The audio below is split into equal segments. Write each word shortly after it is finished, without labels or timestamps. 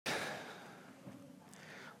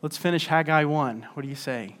Let's finish Haggai 1. What do you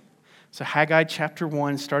say? So Haggai chapter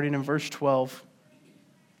 1, starting in verse 12.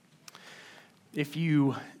 If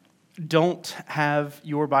you don't have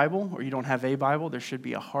your Bible or you don't have a Bible, there should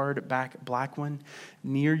be a hardback black one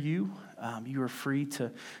near you. You are free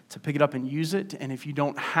to pick it up and use it. And if you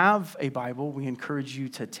don't have a Bible, we encourage you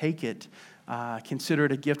to take it. Consider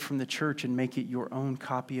it a gift from the church and make it your own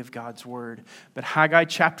copy of God's Word. But Haggai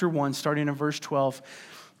chapter 1, starting in verse 12.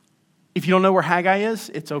 If you don't know where Haggai is,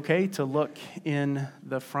 it's okay to look in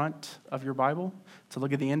the front of your Bible, to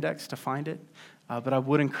look at the index to find it. But I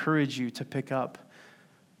would encourage you to pick up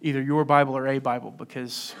either your Bible or a Bible,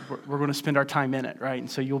 because we're going to spend our time in it, right?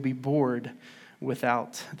 And so you'll be bored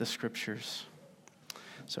without the Scriptures.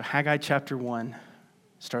 So Haggai chapter 1,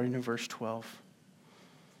 starting in verse 12.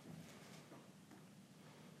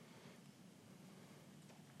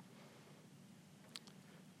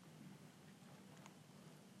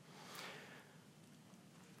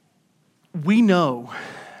 We know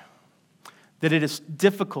that it is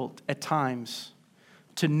difficult at times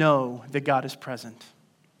to know that God is present.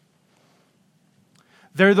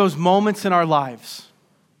 There are those moments in our lives,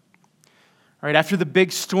 right, after the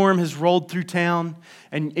big storm has rolled through town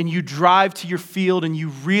and you drive to your field and you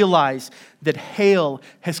realize that hail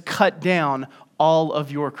has cut down all of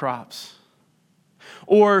your crops.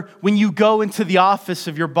 Or when you go into the office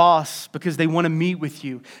of your boss because they want to meet with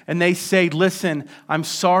you and they say, listen, I'm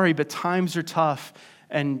sorry, but times are tough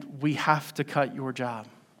and we have to cut your job.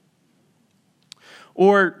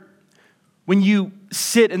 Or when you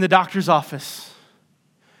sit in the doctor's office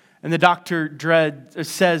and the doctor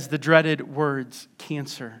says the dreaded words,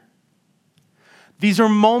 cancer. These are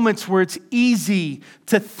moments where it's easy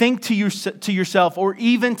to think to yourself or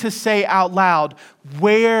even to say out loud,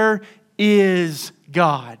 where is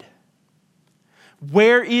God?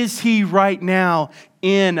 Where is He right now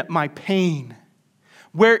in my pain?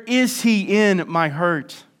 Where is He in my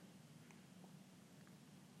hurt?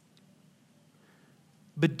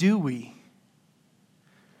 But do we,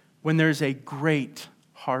 when there's a great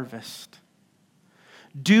harvest?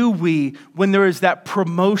 Do we, when there is that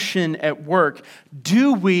promotion at work?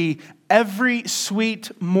 Do we, every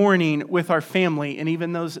sweet morning with our family, and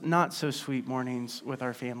even those not so sweet mornings with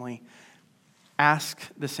our family, ask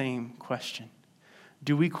the same question?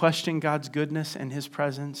 Do we question God's goodness and His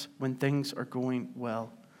presence when things are going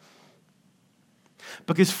well?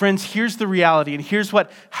 Because friends, here's the reality, and here's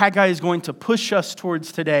what Haggai is going to push us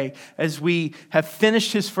towards today as we have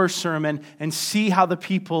finished his first sermon and see how the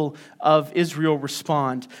people of Israel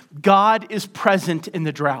respond. God is present in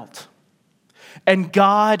the drought, and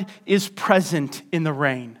God is present in the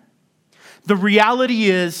rain. The reality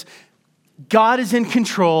is, God is in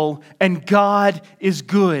control, and God is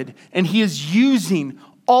good, and He is using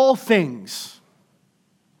all things.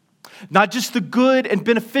 Not just the good and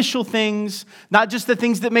beneficial things, not just the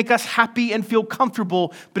things that make us happy and feel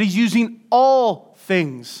comfortable, but He's using all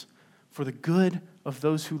things for the good of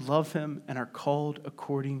those who love Him and are called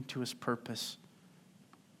according to His purpose.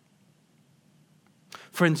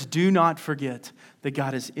 Friends, do not forget that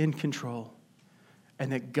God is in control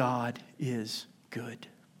and that God is good.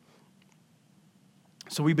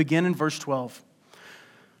 So we begin in verse 12.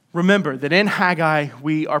 Remember that in Haggai,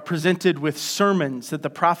 we are presented with sermons that the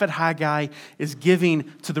prophet Haggai is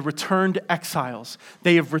giving to the returned exiles.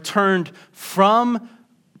 They have returned from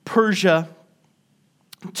Persia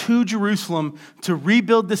to Jerusalem to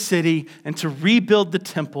rebuild the city and to rebuild the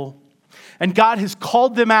temple. And God has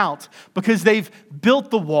called them out because they've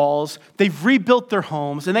built the walls, they've rebuilt their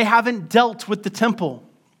homes, and they haven't dealt with the temple.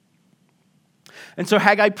 And so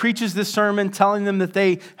Haggai preaches this sermon telling them that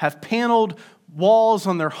they have paneled walls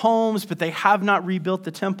on their homes, but they have not rebuilt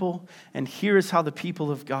the temple. And here is how the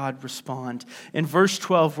people of God respond. In verse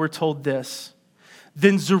 12, we're told this: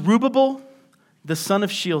 Then Zerubbabel, the son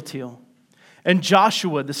of Shealtiel, and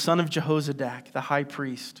Joshua, the son of Jehozadak, the high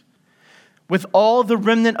priest, with all the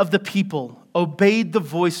remnant of the people, obeyed the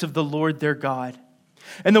voice of the Lord their God,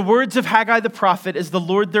 and the words of Haggai the prophet as the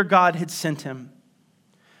Lord their God had sent him.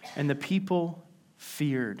 And the people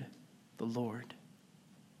feared the Lord.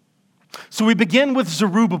 So we begin with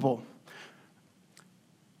Zerubbabel.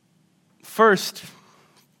 First,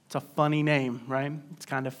 it's a funny name, right? It's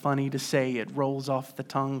kind of funny to say. It rolls off the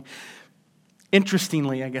tongue.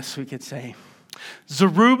 Interestingly, I guess we could say,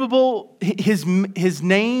 Zerubbabel, his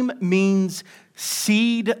name means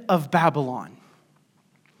seed of Babylon.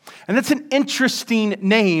 And that's an interesting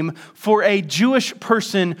name for a Jewish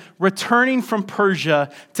person returning from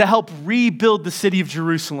Persia to help rebuild the city of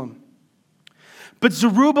Jerusalem. But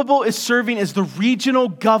Zerubbabel is serving as the regional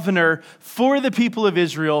governor for the people of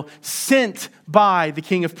Israel, sent by the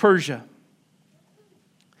king of Persia.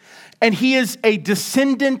 And he is a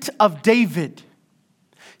descendant of David.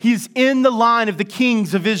 He's in the line of the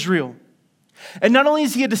kings of Israel. And not only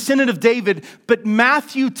is he a descendant of David, but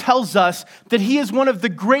Matthew tells us that he is one of the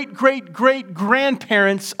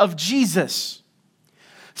great-great-great-grandparents of Jesus.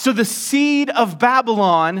 So the seed of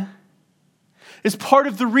Babylon is part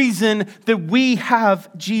of the reason that we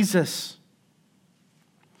have Jesus.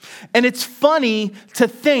 And it's funny to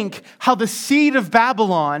think how the seed of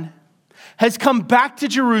Babylon has come back to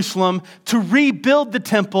Jerusalem to rebuild the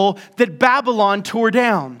temple that Babylon tore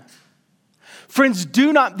down. Friends,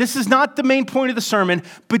 this is not the main point of the sermon,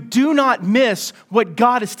 but do not miss what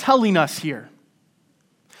God is telling us here.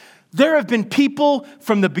 There have been people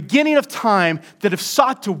from the beginning of time that have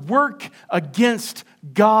sought to work against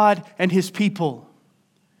God and his people.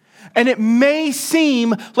 And it may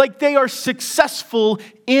seem like they are successful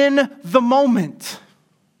in the moment.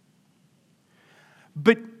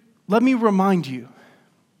 But let me remind you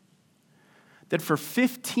that for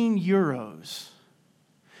 15 euros,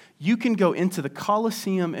 you can go into the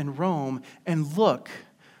Colosseum in Rome and look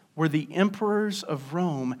where the emperors of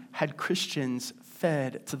Rome had Christians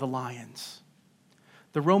fed to the lions.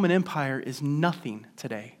 The Roman Empire is nothing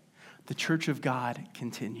today. The Church of God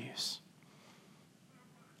continues.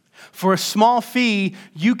 For a small fee,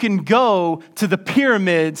 you can go to the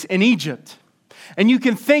pyramids in Egypt. And you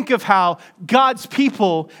can think of how God's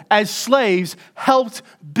people as slaves helped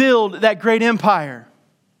build that great empire.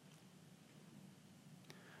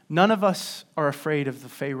 None of us are afraid of the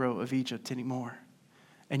Pharaoh of Egypt anymore.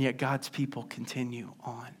 And yet God's people continue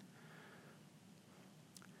on.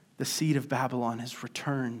 The seed of Babylon has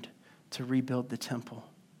returned to rebuild the temple.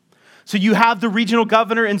 So you have the regional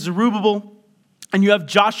governor in Zerubbabel, and you have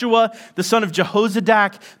Joshua, the son of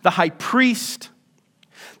Jehozadak, the high priest.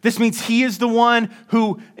 This means he is the one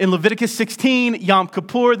who, in Leviticus 16, Yom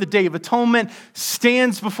Kippur, the Day of Atonement,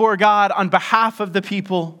 stands before God on behalf of the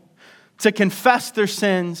people to confess their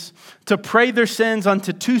sins, to pray their sins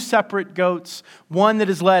unto two separate goats, one that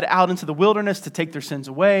is led out into the wilderness to take their sins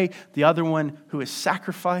away, the other one who is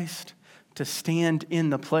sacrificed to stand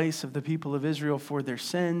in the place of the people of Israel for their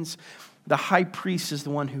sins. The high priest is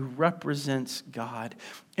the one who represents God.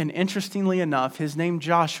 And interestingly enough, his name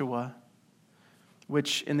Joshua,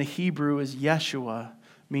 which in the Hebrew is Yeshua,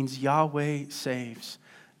 means Yahweh saves.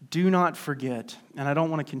 Do not forget, and I don't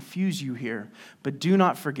want to confuse you here, but do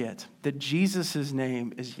not forget that Jesus'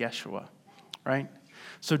 name is Yeshua, right?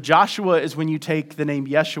 So Joshua is when you take the name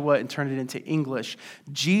Yeshua and turn it into English.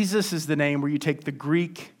 Jesus is the name where you take the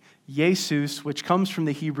Greek Jesus, which comes from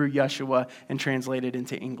the Hebrew Yeshua, and translate it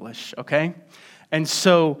into English, okay? And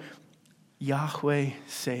so Yahweh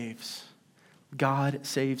saves. God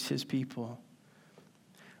saves his people.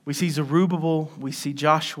 We see Zerubbabel, we see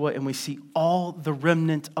Joshua, and we see all the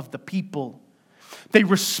remnant of the people. They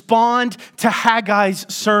respond to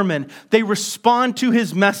Haggai's sermon. They respond to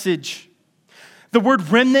his message. The word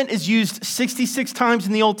remnant is used 66 times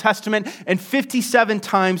in the Old Testament and 57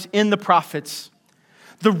 times in the prophets.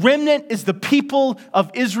 The remnant is the people of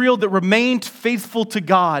Israel that remained faithful to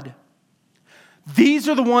God. These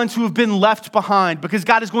are the ones who have been left behind because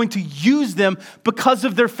God is going to use them because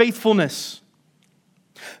of their faithfulness.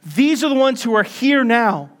 These are the ones who are here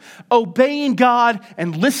now, obeying God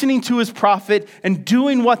and listening to his prophet and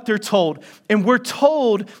doing what they're told. And we're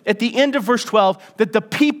told at the end of verse 12 that the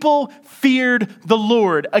people feared the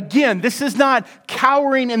Lord. Again, this is not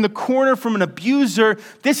cowering in the corner from an abuser.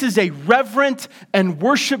 This is a reverent and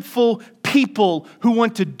worshipful people who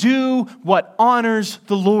want to do what honors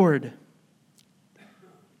the Lord.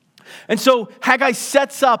 And so Haggai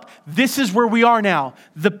sets up, this is where we are now.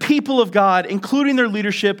 The people of God, including their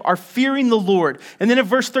leadership, are fearing the Lord. And then in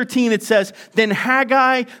verse 13 it says, then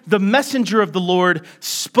Haggai, the messenger of the Lord,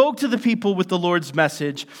 spoke to the people with the Lord's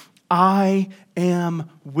message. I am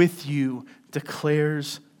with you,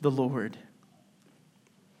 declares the Lord.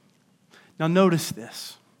 Now notice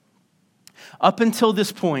this. Up until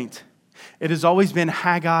this point, it has always been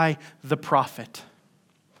Haggai the prophet.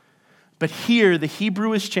 But here, the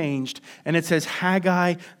Hebrew is changed, and it says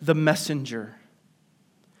Haggai the messenger.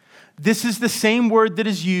 This is the same word that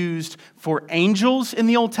is used for angels in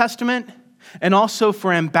the Old Testament and also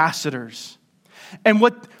for ambassadors. And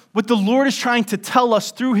what the Lord is trying to tell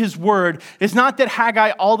us through his word is not that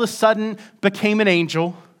Haggai all of a sudden became an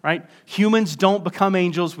angel, right? Humans don't become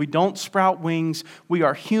angels. We don't sprout wings. We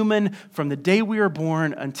are human from the day we are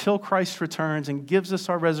born until Christ returns and gives us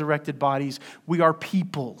our resurrected bodies. We are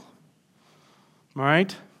people. All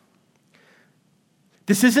right?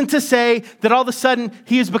 This isn't to say that all of a sudden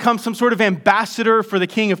he has become some sort of ambassador for the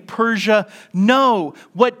king of Persia. No,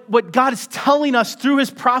 what God is telling us through his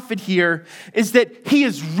prophet here is that he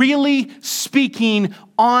is really speaking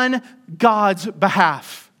on God's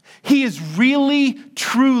behalf. He is really,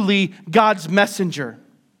 truly God's messenger.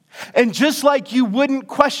 And just like you wouldn't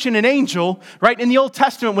question an angel, right? In the Old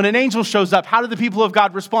Testament, when an angel shows up, how do the people of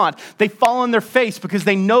God respond? They fall on their face because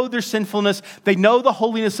they know their sinfulness, they know the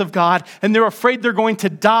holiness of God, and they're afraid they're going to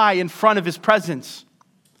die in front of his presence.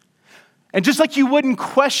 And just like you wouldn't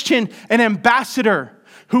question an ambassador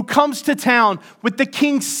who comes to town with the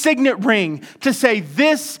king's signet ring to say,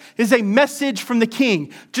 this is a message from the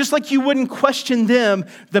king, just like you wouldn't question them,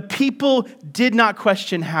 the people did not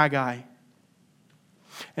question Haggai.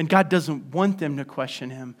 And God doesn't want them to question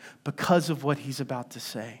him because of what he's about to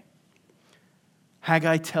say.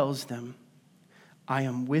 Haggai tells them, I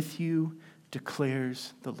am with you,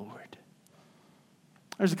 declares the Lord.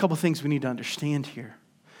 There's a couple things we need to understand here.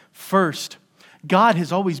 First, God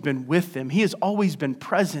has always been with them. He has always been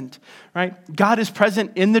present, right? God is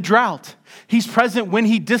present in the drought. He's present when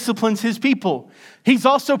he disciplines his people. He's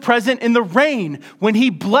also present in the rain when he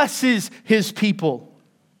blesses his people.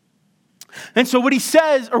 And so what he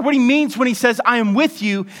says, or what he means when he says, I am with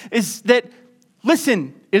you, is that,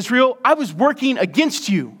 listen, Israel, I was working against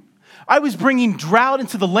you. I was bringing drought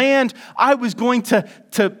into the land. I was going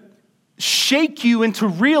to shake you into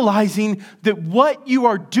realizing that what you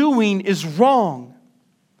are doing is wrong.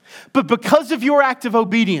 But because of your act of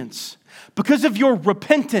obedience, because of your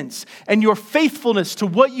repentance and your faithfulness to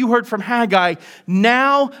what you heard from Haggai,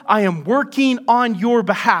 now I am working on your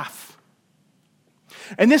behalf.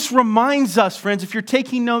 And this reminds us, friends, if you're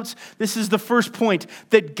taking notes, this is the first point,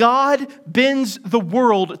 that God bends the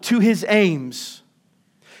world to his aims,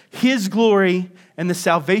 his glory, and the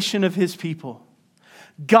salvation of his people.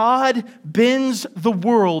 God bends the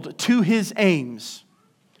world to his aims,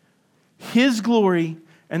 his glory,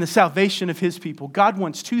 and the salvation of his people. God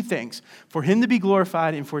wants two things, for him to be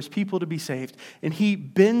glorified and for his people to be saved. And he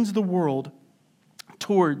bends the world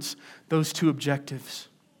towards those two objectives.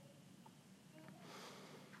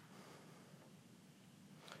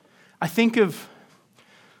 I think of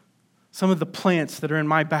some of the plants that are in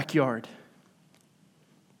my backyard.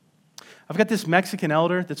 I've got this Mexican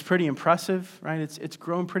elder that's pretty impressive, right? It's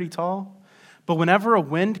grown pretty tall. But whenever a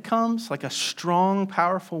wind comes, like a strong,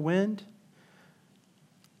 powerful wind,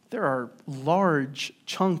 there are large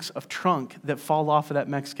chunks of trunk that fall off of that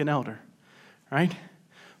Mexican elder, right?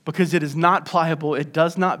 Because it is not pliable, it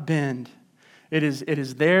does not bend. It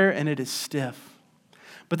is there and it is stiff.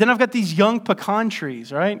 But then I've got these young pecan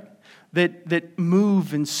trees, right? That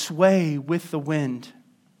move and sway with the wind.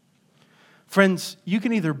 Friends, you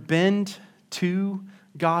can either bend to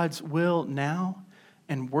God's will now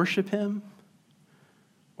and worship him,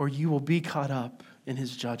 or you will be caught up in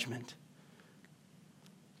his judgment.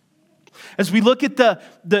 As we look at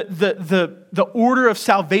the order of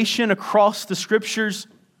salvation across the scriptures,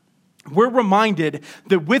 we're reminded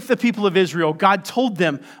that with the people of Israel, God told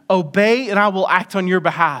them, obey and I will act on your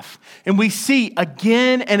behalf. And we see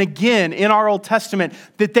again and again in our Old Testament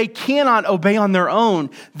that they cannot obey on their own.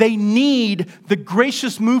 They need the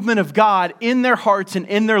gracious movement of God in their hearts and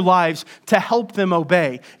in their lives to help them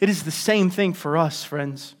obey. It is the same thing for us,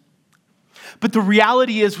 friends. But the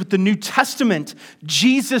reality is with the New Testament,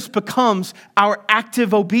 Jesus becomes our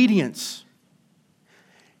active obedience.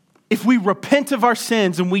 If we repent of our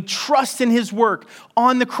sins and we trust in his work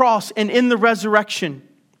on the cross and in the resurrection,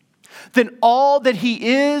 then all that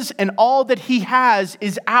he is and all that he has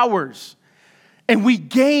is ours. And we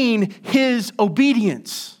gain his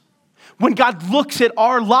obedience. When God looks at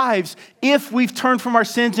our lives, if we've turned from our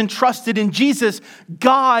sins and trusted in Jesus,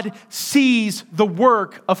 God sees the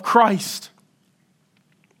work of Christ.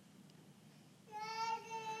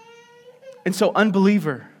 And so,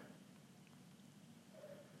 unbeliever,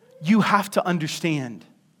 you have to understand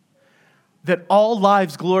that all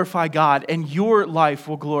lives glorify God and your life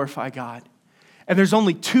will glorify God. And there's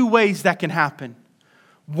only two ways that can happen.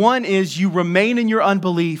 One is you remain in your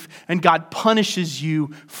unbelief and God punishes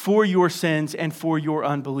you for your sins and for your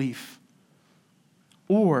unbelief.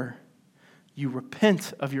 Or you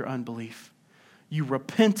repent of your unbelief. You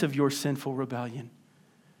repent of your sinful rebellion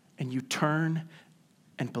and you turn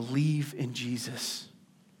and believe in Jesus.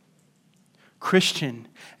 Christian,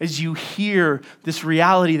 as you hear this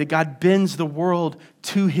reality that God bends the world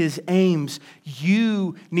to his aims,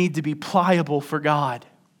 you need to be pliable for God.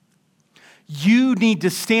 You need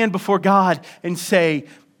to stand before God and say,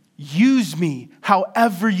 use me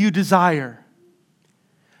however you desire.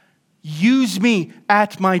 use me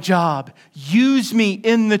at my job. Use me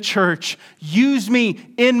in the church. Use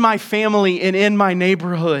me in my family and in my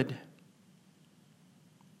neighborhood.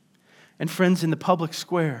 And friends, in the public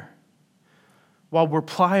square, while we're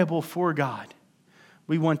pliable for God,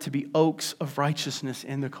 we want to be oaks of righteousness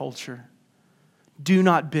in the culture. Do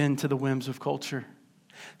not bend to the whims of culture.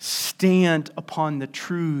 Stand upon the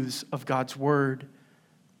truths of God's word.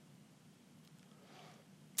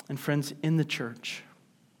 And friends, in the church,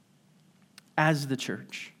 as the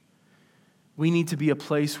church, we need to be a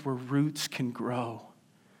place where roots can grow.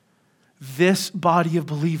 This body of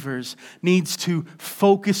believers needs to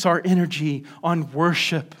focus our energy on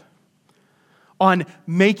worship, on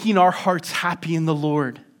making our hearts happy in the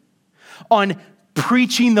Lord, on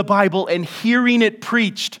preaching the Bible and hearing it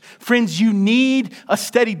preached. Friends, you need a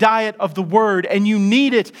steady diet of the Word, and you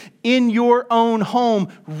need it in your own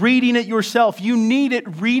home, reading it yourself. You need it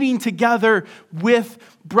reading together with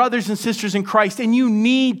brothers and sisters in Christ, and you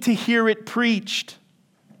need to hear it preached.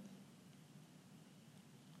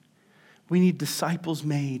 We need disciples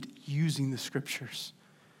made using the Scriptures.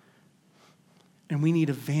 And we need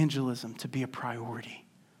evangelism to be a priority,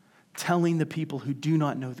 telling the people who do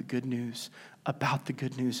not know the good news about the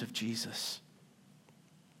good news of Jesus.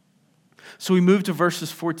 So we move to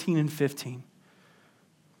verses 14 and 15.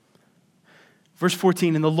 Verse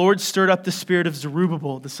 14, and the Lord stirred up the spirit of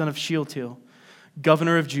Zerubbabel, the son of Shealtiel,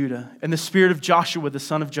 governor of Judah, and the spirit of Joshua, the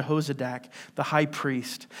son of Jehozadak, the high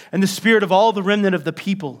priest, and the spirit of all the remnant of the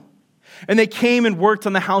people. And they came and worked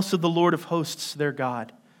on the house of the Lord of hosts, their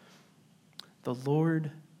God. The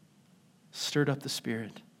Lord stirred up the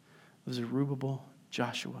spirit of Zerubbabel,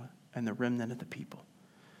 Joshua, and the remnant of the people.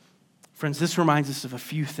 Friends, this reminds us of a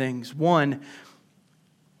few things. One,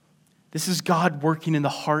 this is God working in the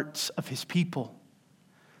hearts of his people.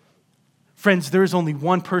 Friends, there is only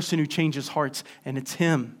one person who changes hearts, and it's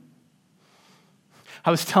him.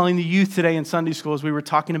 I was telling the youth today in Sunday school as we were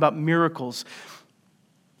talking about miracles,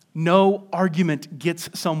 no argument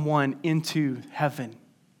gets someone into heaven.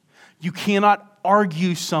 You cannot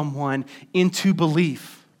argue someone into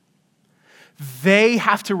belief. They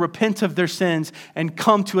have to repent of their sins and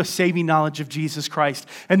come to a saving knowledge of Jesus Christ.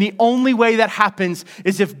 And the only way that happens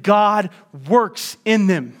is if God works in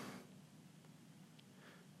them.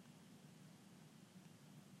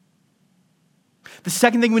 The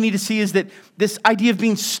second thing we need to see is that this idea of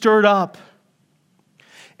being stirred up,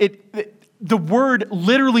 the word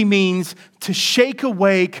literally means to shake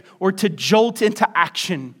awake or to jolt into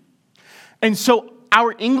action. And so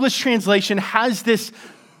our English translation has this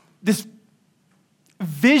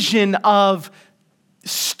vision of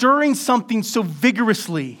stirring something so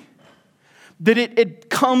vigorously that it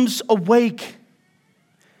comes awake,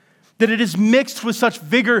 that it is mixed with such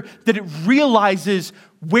vigor that it realizes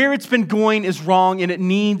where it's been going is wrong and it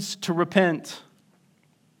needs to repent.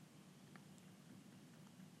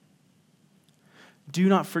 Do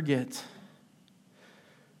not forget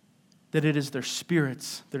that it is their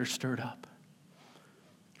spirits that are stirred up.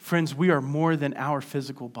 Friends, we are more than our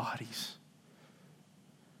physical bodies.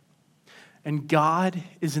 And God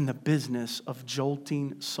is in the business of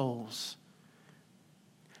jolting souls.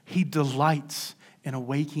 He delights in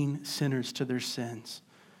awakening sinners to their sins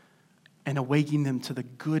and awakening them to the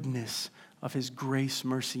goodness of his grace,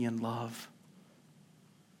 mercy, and love.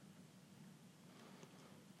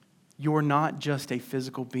 You're not just a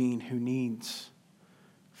physical being who needs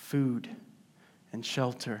food and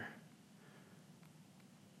shelter.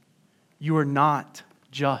 You are not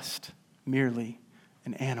just merely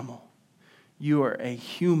an animal. You are a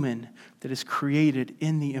human that is created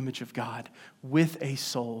in the image of God with a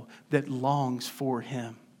soul that longs for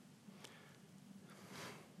him.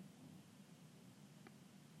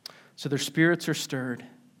 So their spirits are stirred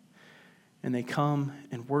and they come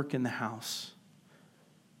and work in the house.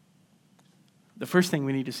 The first thing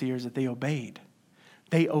we need to see here is that they obeyed.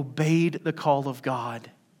 They obeyed the call of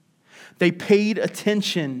God. They paid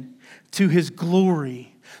attention to his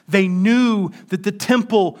glory. They knew that the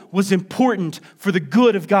temple was important for the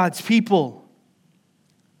good of God's people.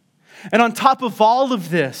 And on top of all of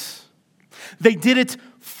this, they did it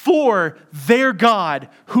for their God,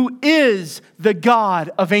 who is the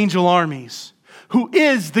God of angel armies, who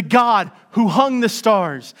is the God who hung the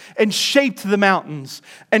stars and shaped the mountains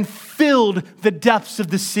and filled the depths of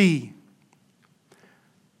the sea.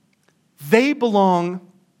 They belong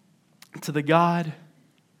to the God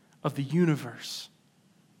of the universe,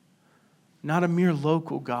 not a mere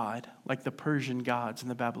local God like the Persian gods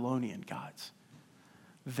and the Babylonian gods.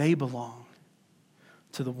 They belong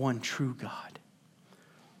to the one true God.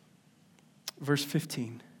 Verse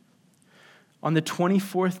 15. On the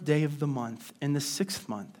 24th day of the month, in the 6th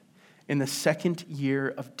month, in the 2nd year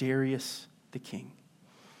of Darius the king.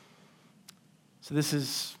 So this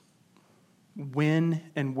is when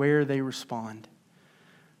and where they respond.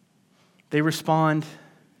 They respond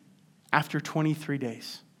after 23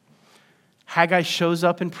 days. Haggai shows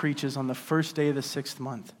up and preaches on the first day of the 6th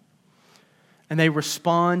month. And they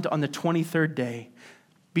respond on the 23rd day,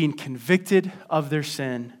 being convicted of their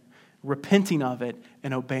sin, repenting of it,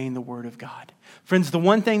 and obeying the word of God. Friends, the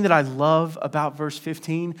one thing that I love about verse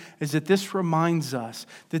 15 is that this reminds us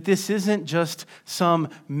that this isn't just some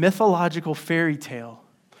mythological fairy tale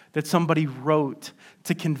that somebody wrote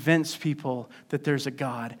to convince people that there's a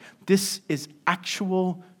God. This is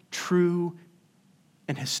actual, true,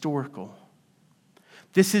 and historical.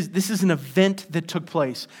 This is an event that took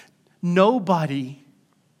place. Nobody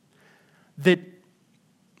that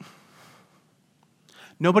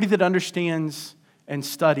understands and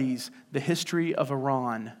studies the history of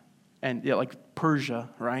Iran and like Persia,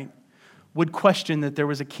 right, would question that there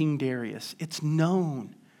was a King Darius. It's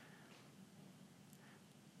known.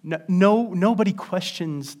 Nobody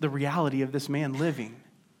questions the reality of this man living.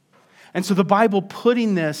 And so the Bible,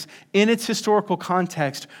 putting this in its historical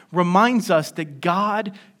context, reminds us that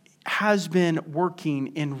God has been working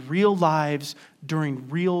in real lives during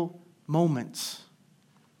real moments.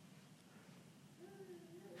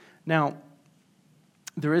 Now,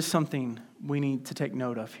 there is something we need to take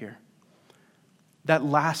note of here. That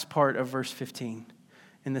last part of verse 15,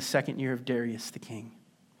 in the 2nd year of Darius the king.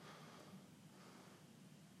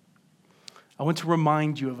 I want to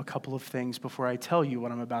remind you of a couple of things before I tell you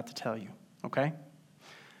what I'm about to tell you, okay?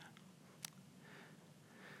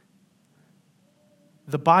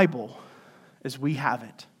 The Bible, as we have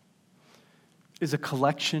it, is a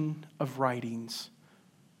collection of writings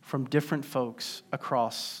from different folks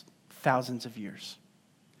across thousands of years.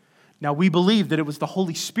 Now, we believe that it was the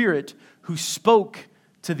Holy Spirit who spoke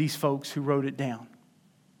to these folks who wrote it down.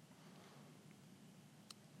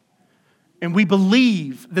 And we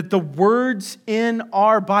believe that the words in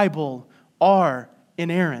our Bible are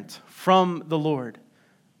inerrant from the Lord.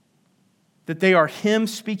 That they are Him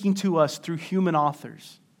speaking to us through human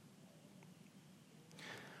authors.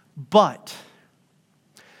 But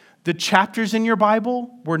the chapters in your Bible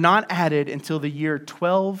were not added until the year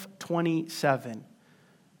 1227.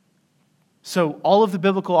 So all of the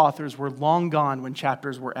biblical authors were long gone when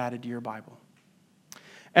chapters were added to your Bible.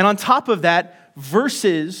 And on top of that,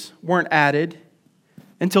 verses weren't added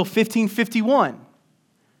until 1551,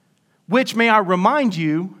 which, may I remind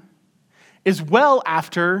you, is well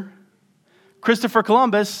after Christopher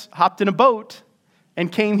Columbus hopped in a boat and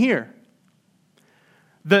came here.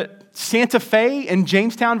 The Santa Fe and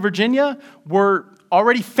Jamestown, Virginia were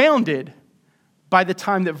already founded by the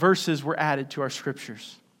time that verses were added to our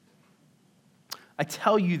scriptures. I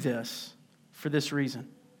tell you this for this reason.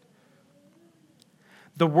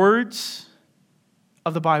 The words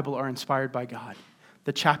of the Bible are inspired by God.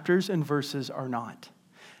 The chapters and verses are not.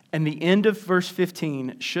 And the end of verse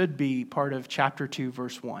 15 should be part of chapter 2,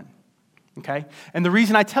 verse 1. Okay? And the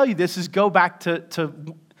reason I tell you this is go back to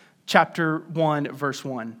chapter 1, verse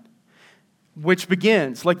 1, which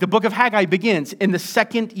begins, like the book of Haggai begins, in the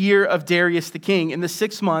 2nd year of Darius the king, in the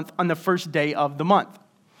 6th month, on the 1st day of the month.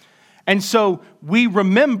 And so we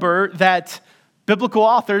remember that biblical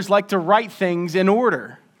authors like to write things in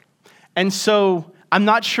order. And so I'm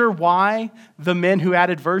not sure why the men who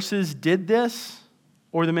added verses did this,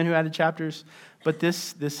 or the men who added chapters, but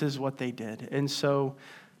this is what they did. And so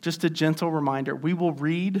just a gentle reminder, we will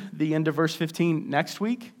read the end of verse 15 next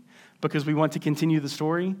week because we want to continue the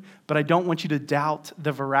story, but I don't want you to doubt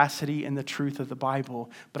the veracity and the truth of the Bible.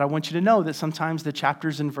 But I want you to know that sometimes the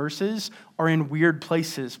chapters and verses are in weird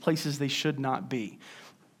places they should not be.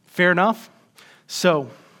 Fair enough? So,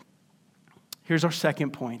 here's our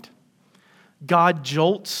second point. God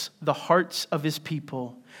jolts the hearts of His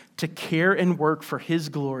people to care and work for His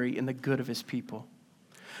glory and the good of His people.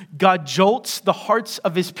 God jolts the hearts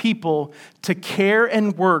of His people to care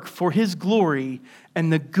and work for His glory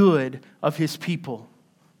and the good of His people.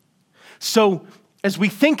 So, as we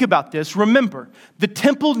think about this, remember, the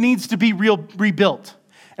temple needs to be rebuilt.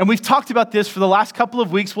 And we've talked about this for the last couple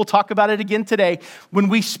of weeks. We'll talk about it again today. When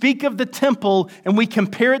we speak of the temple and we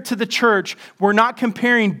compare it to the church, we're not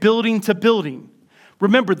comparing building to building.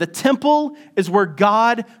 Remember, the temple is where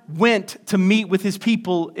God went to meet with His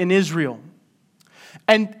people in Israel.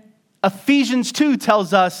 And Ephesians 2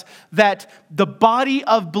 tells us that the body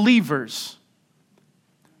of believers,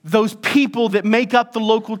 those people that make up the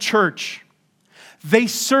local church, they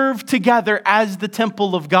serve together as the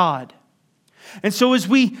temple of God. And so as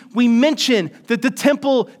we mention that the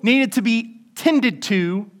temple needed to be tended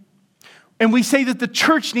to, and we say that the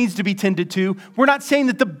church needs to be tended to, we're not saying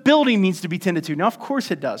that the building needs to be tended to. Now, of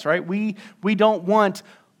course it does, right? We don't want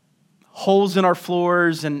holes in our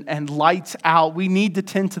floors and lights out. We need to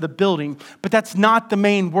tend to the building, but that's not the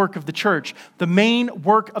main work of the church. The main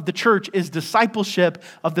work of the church is discipleship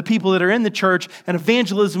of the people that are in the church and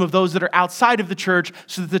evangelism of those that are outside of the church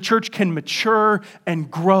so that the church can mature and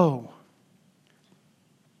grow.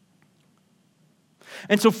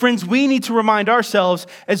 And so, friends, we need to remind ourselves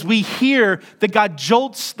as we hear that God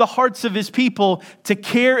jolts the hearts of his people to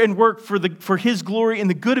care and work for his glory and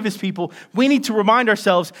the good of his people. We need to remind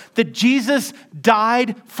ourselves that Jesus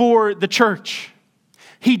died for the church.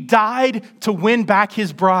 He died to win back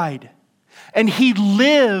his bride. And he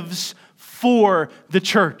lives for the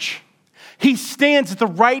church. He stands at the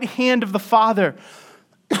right hand of the Father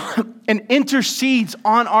and intercedes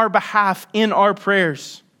on our behalf in our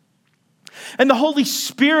prayers. And the Holy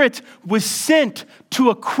Spirit was sent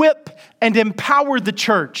to equip and empower the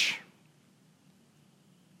church.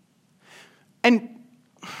 And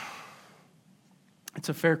it's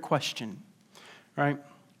a fair question, right?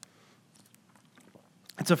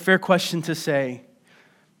 It's a fair question to say,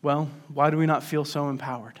 well, why do we not feel so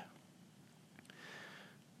empowered?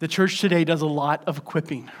 The church today does a lot of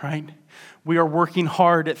equipping, right? We are working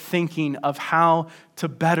hard at thinking of how to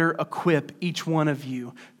better equip each one of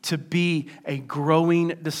you to be a growing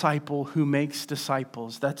disciple who makes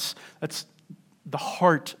disciples. That's the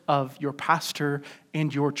heart of your pastor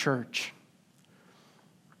and your church.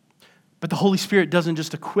 But the Holy Spirit doesn't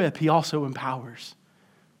just equip, he also empowers.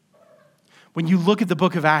 When you look at the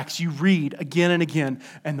book of Acts, you read again and again,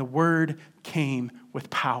 and the word came with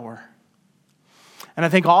power. And I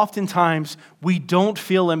think oftentimes we don't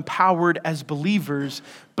feel empowered as believers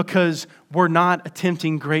because we're not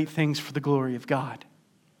attempting great things for the glory of God.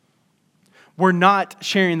 We're not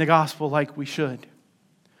sharing the gospel like we should.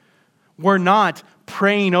 We're not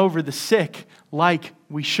praying over the sick like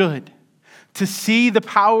we should. To see the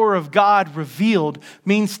power of God revealed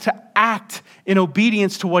means to act in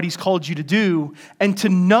obedience to what he's called you to do and to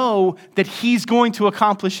know that he's going to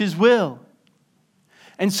accomplish his will.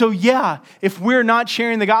 And so, if we're not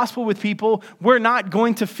sharing the gospel with people, we're not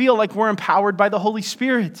going to feel like we're empowered by the Holy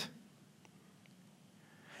Spirit.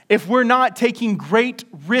 If we're not taking great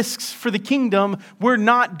risks for the kingdom, we're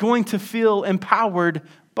not going to feel empowered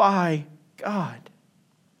by God.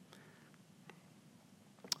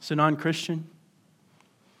 So, non-Christian,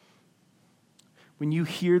 when you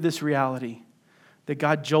hear this reality that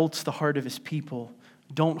God jolts the heart of his people,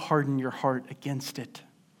 don't harden your heart against it.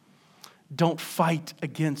 Don't fight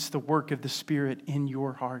against the work of the Spirit in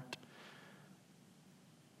your heart.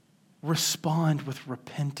 Respond with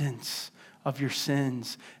repentance of your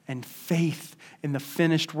sins and faith in the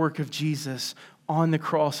finished work of Jesus on the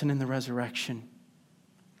cross and in the resurrection.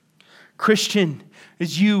 Christian,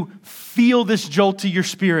 as you feel this jolt to your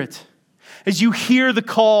spirit, as you hear the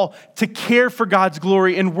call to care for God's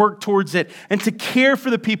glory and work towards it, and to care for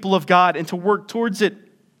the people of God and to work towards it,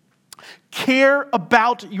 care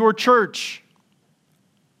about your church.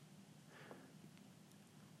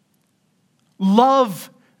 Love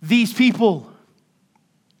these people.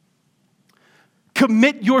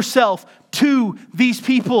 Commit yourself to these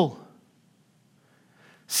people.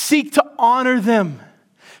 Seek to honor them.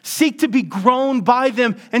 Seek to be grown by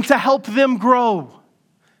them and to help them grow.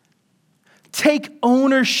 Take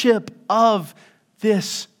ownership of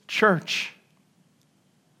this church.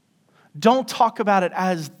 Don't talk about it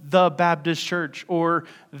as the Baptist church or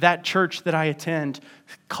that church that I attend.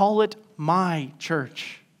 Call it my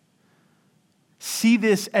church. See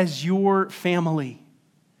this as your family.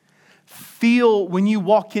 Feel when you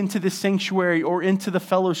walk into the sanctuary or into the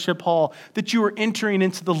fellowship hall that you are entering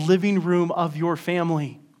into the living room of your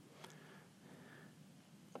family.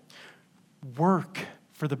 Work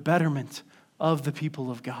for the betterment of the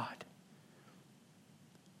people of God.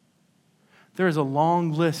 There is a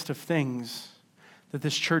long list of things that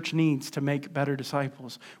this church needs to make better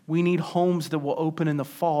disciples. We need homes that will open in the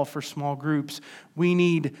fall for small groups. We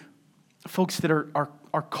need folks that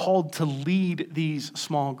are called to lead these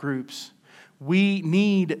small groups. We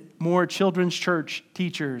need more children's church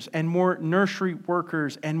teachers and more nursery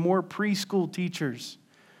workers and more preschool teachers.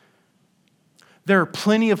 There are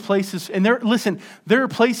plenty of places, and there are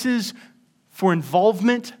places for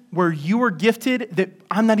involvement where you are gifted that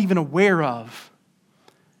I'm not even aware of.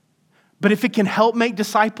 But if it can help make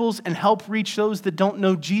disciples and help reach those that don't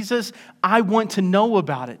know Jesus, I want to know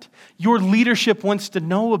about it. Your leadership wants to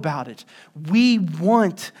know about it. We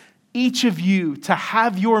want each of you to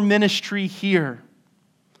have your ministry here.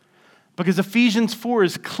 Because Ephesians 4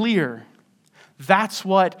 is clear That's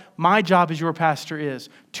what my job as your pastor is,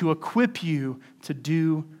 to equip you to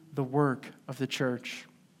do the work of the church.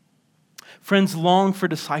 Friends, long for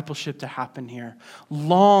discipleship to happen here.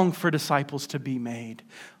 Long for disciples to be made.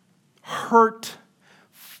 Have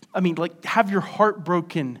your heart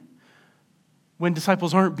broken when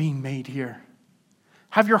disciples aren't being made here.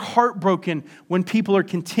 Have your heart broken when people are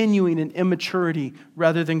continuing in immaturity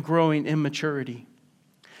rather than growing in maturity.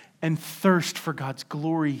 And thirst for God's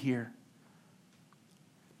glory here.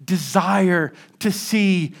 Desire to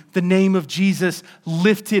see the name of Jesus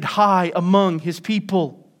lifted high among his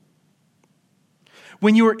people.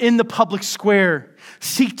 When you are in the public square,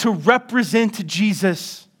 seek to represent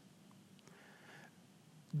Jesus.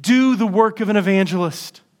 Do the work of an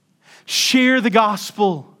evangelist. Share the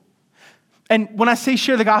gospel. And when I say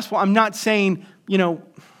share the gospel, I'm not saying,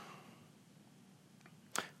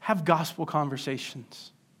 have gospel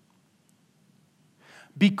conversations.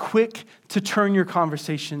 Be quick to turn your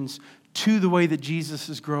conversations to the way that Jesus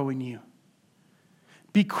is growing you.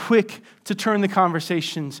 Be quick to turn the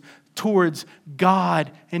conversations towards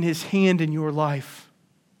God and his hand in your life.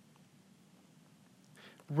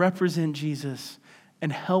 Represent Jesus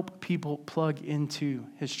and help people plug into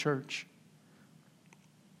his church.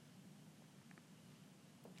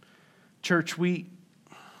 Church, we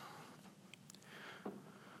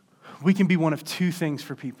can be one of two things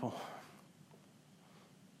for people.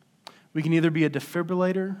 We can either be a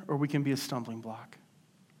defibrillator or we can be a stumbling block.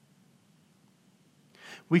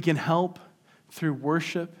 We can help through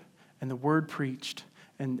worship and the word preached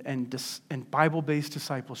and Bible-based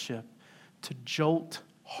discipleship to jolt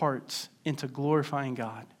hearts into glorifying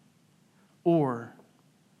God. Or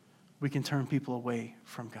we can turn people away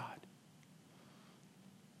from God.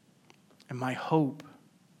 And my hope,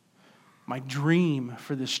 my dream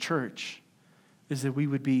for this church is that we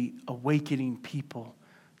would be awakening people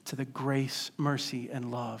to the grace, mercy, and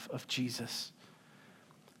love of Jesus.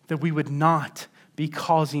 That we would not be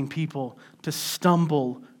causing people to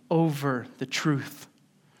stumble over the truth.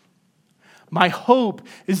 My hope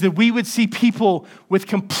is that we would see people with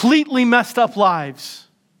completely messed up lives,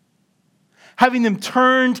 having them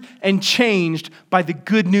turned and changed by the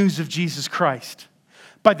good news of Jesus Christ,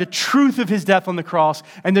 by the truth of his death on the cross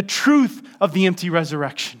and the truth of the empty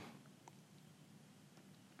resurrection.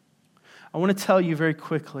 I want to tell you very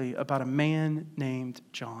quickly about a man named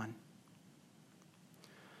John.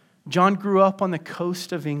 John grew up on the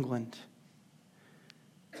coast of England.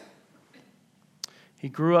 He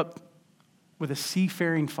grew up with a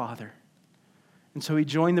seafaring father. And so he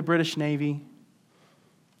joined the British Navy.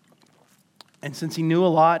 And since he knew a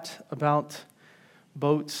lot about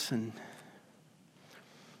boats and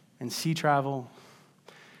sea travel,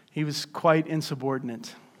 he was quite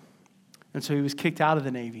insubordinate. And so he was kicked out of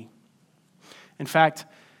the Navy. In fact,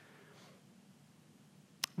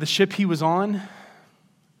 the ship he was on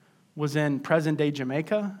was in present-day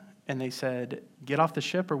Jamaica, and they said, "Get off the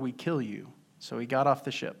ship or we kill you." So he got off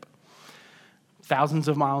the ship, thousands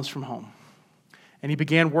of miles from home, and he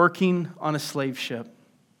began working on a slave ship.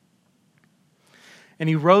 And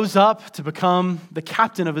he rose up to become the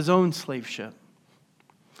captain of his own slave ship.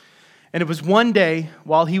 And it was one day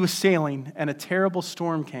while he was sailing and a terrible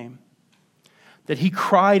storm came that he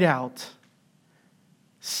cried out,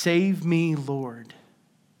 "Save me, Lord."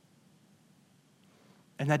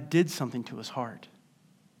 And that did something to his heart.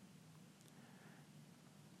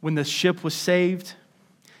 When the ship was saved,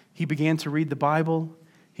 he began to read the Bible.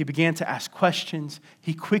 He began to ask questions.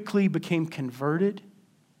 He quickly became converted,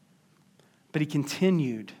 but he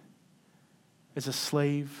continued as a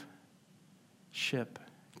slave ship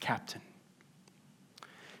captain.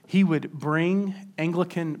 He would bring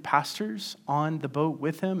Anglican pastors on the boat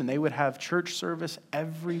with him, and they would have church service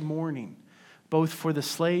every morning, both for the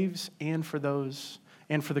slaves and for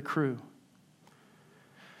the crew.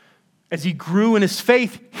 As he grew in his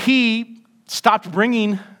faith, he stopped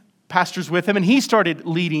bringing pastors with him, and he started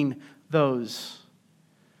leading those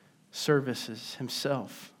services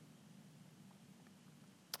himself.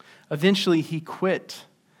 Eventually, he quit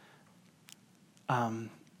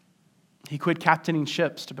captaining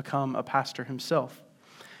ships to become a pastor himself.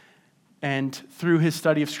 And through his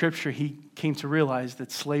study of Scripture, he came to realize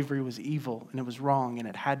that slavery was evil and it was wrong and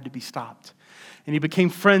it had to be stopped. And he became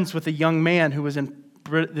friends with a young man who was in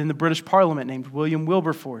the British Parliament named William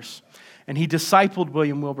Wilberforce. And he discipled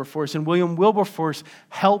William Wilberforce. And William Wilberforce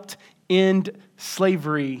helped end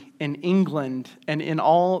slavery in England and in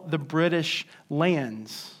all the British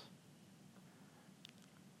lands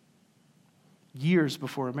years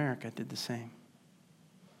before America did the same.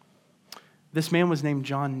 This man was named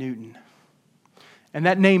John Newton. And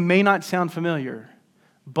that name may not sound familiar,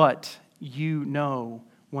 but you know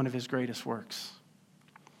one of his greatest works.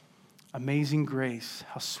 Amazing grace,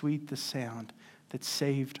 how sweet the sound that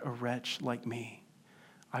saved a wretch like me.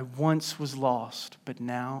 I once was lost, but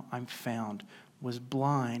now I'm found. Was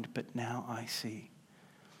blind, but now I see.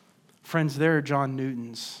 Friends, there are John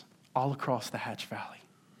Newtons all across the Hatch Valley.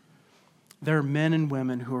 There are men and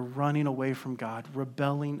women who are running away from God,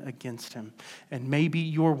 rebelling against him. And maybe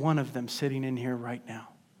you're one of them sitting in here right now.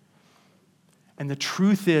 And the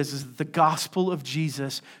truth is that the gospel of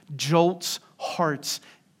Jesus jolts hearts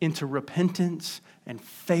into repentance and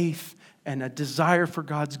faith and a desire for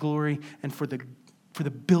God's glory and for the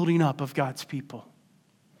building up of God's people.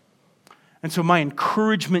 And so my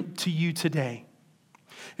encouragement to you today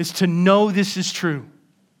is to know this is true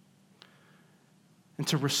and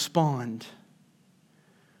to respond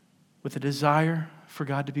with a desire for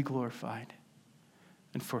God to be glorified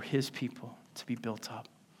and for his people to be built up.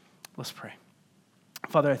 Let's pray.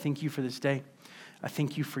 Father, I thank you for this day. I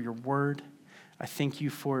thank you for your word. I thank you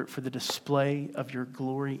for the display of your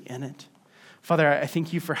glory in it. Father, I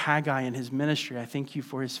thank you for Haggai and his ministry. I thank you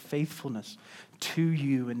for his faithfulness to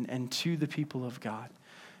you and to the people of God.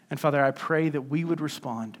 And Father, I pray that we would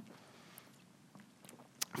respond.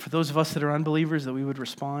 For those of us that are unbelievers, that we would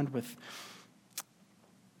respond with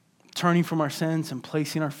turning from our sins and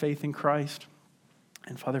placing our faith in Christ.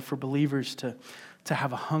 And Father, for believers to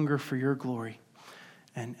have a hunger for your glory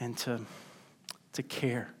and to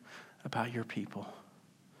care about your people.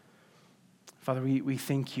 Father, we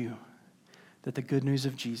thank you that the good news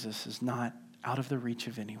of Jesus is not out of the reach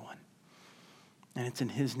of anyone. And it's in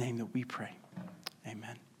his name that we pray.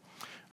 Amen.